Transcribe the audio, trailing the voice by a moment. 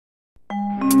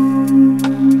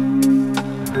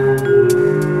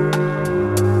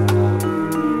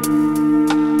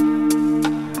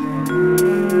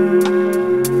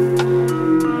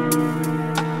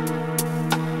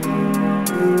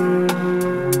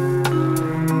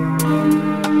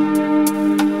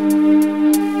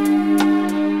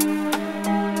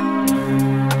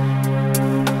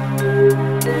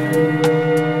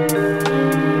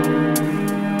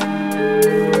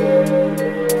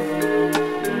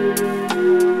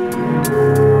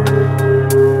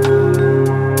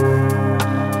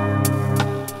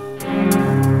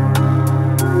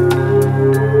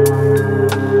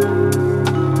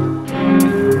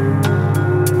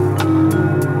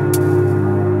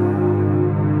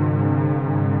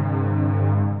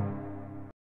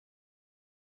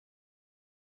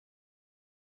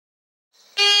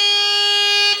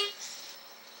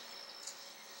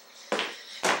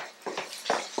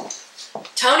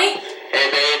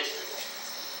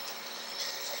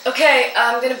Okay,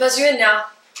 I'm gonna buzz you in now.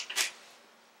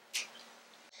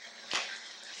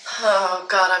 Oh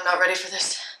God, I'm not ready for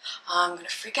this. I'm gonna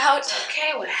freak out.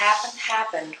 Okay, what happened,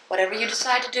 happened. Whatever you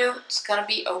decide to do, it's gonna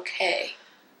be okay.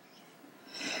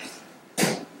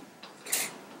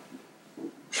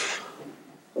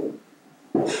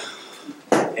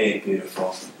 Hey,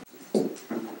 beautiful.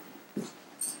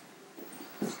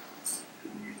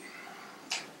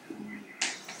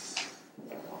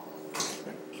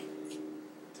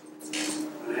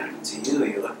 What happened to you?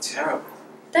 You look terrible.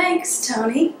 Thanks,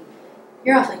 Tony.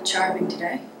 You're awfully charming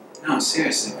today. No,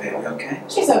 seriously, baby, okay?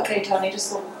 She's okay, Tony,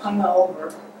 just a little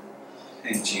hungover.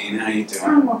 Hey, Jean, how you doing?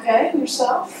 I'm okay, and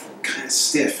yourself? Kind of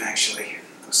stiff, actually.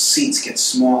 Those seats get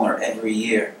smaller every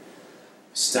year.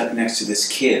 Stuck next to this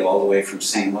kid all the way from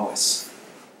St. Louis.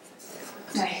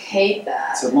 I hate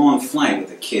that. It's a long flight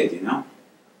with a kid, you know?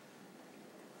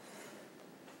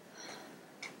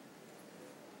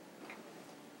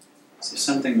 Is there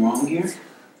something wrong here?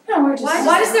 No, we're just...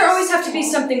 Why does there always have to be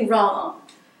something wrong?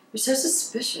 You're so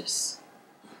suspicious.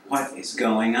 What is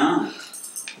going on?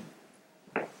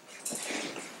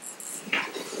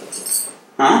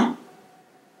 Huh?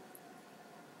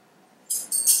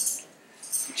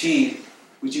 Jean,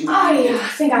 would you mind? I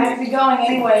think I have to be going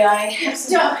anyway. I have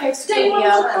some cupcakes to Don't you want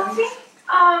go. some coffee?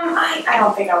 I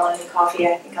don't think I want any coffee.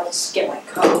 I think I'll just get my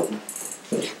coat.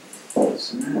 What's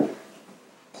the matter?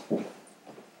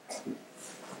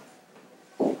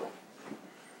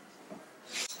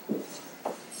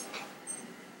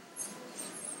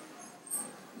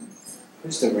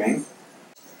 Where's the ring?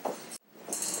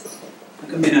 How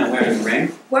come you're not wearing a ring?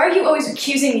 Why are you always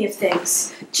accusing me of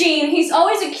things? Gene, he's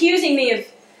always accusing me of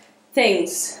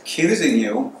things. Accusing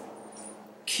you?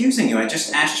 Accusing you? I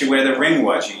just asked you where the ring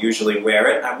was. You usually wear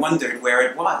it. I wondered where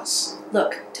it was.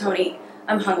 Look, Tony,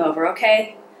 I'm hungover,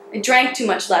 okay? I drank too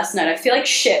much last night. I feel like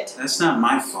shit. That's not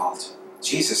my fault.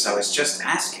 Jesus, I was just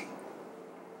asking.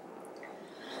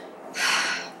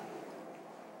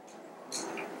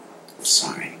 I'm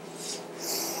sorry.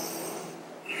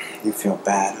 You feel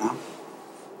bad, huh?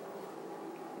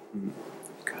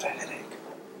 Got a headache.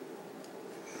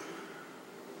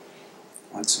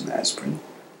 Want some aspirin?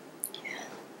 Yeah.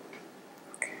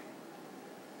 Okay.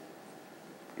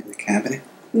 In the cabinet?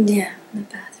 Yeah, in the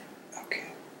bathroom.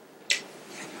 Okay.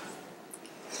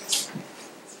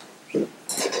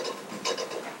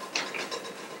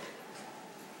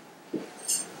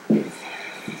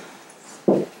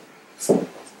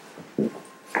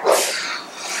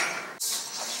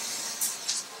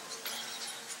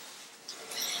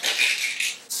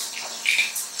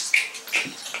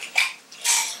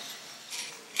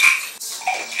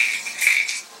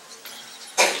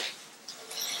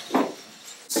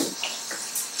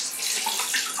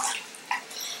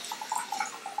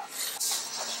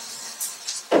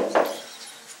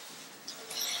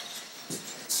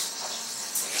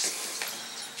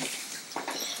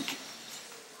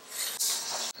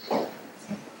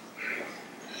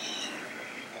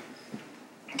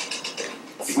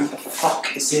 What the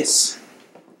fuck is this?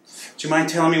 Do you mind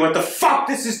telling me what the fuck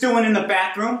this is doing in the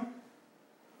bathroom?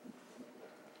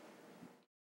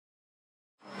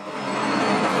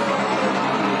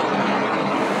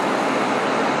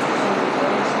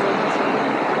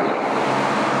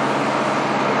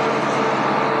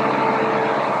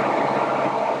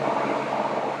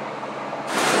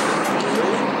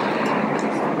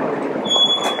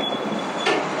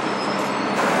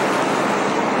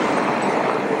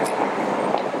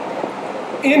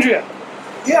 Andrea,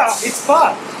 yeah, it's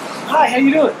Bob. Hi, how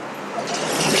you doing?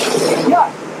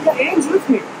 Yeah, Anne's with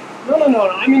me. No,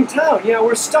 I'm in town. Yeah,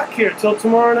 we're stuck here till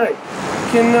tomorrow night.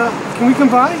 Can we come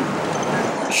by?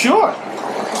 Sure.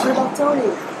 What about Tony?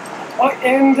 Oh,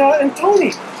 and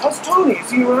Tony. How's Tony?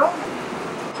 Is he around?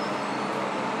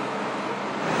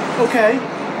 Okay.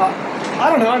 I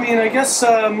don't know. I mean, I guess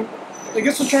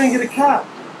we'll try and get a cab.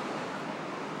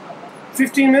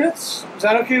 15 minutes? Is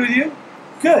that okay with you?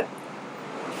 Good.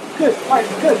 Good. All right.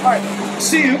 Good. All right.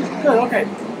 See you. Good. Okay.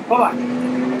 Bye-bye.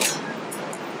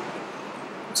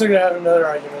 Looks like I have another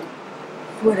argument.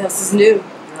 What else is new?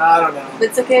 I don't know.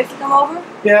 It's okay if you come over?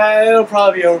 Yeah, it'll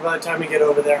probably be over by the time we get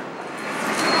over there.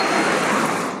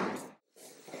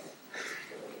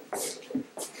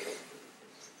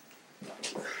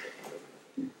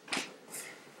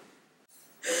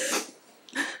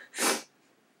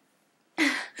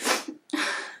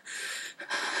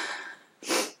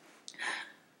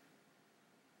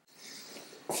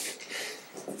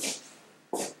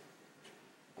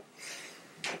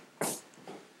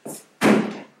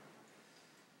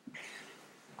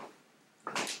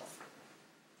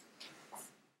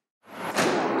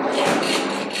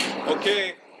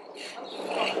 Okay.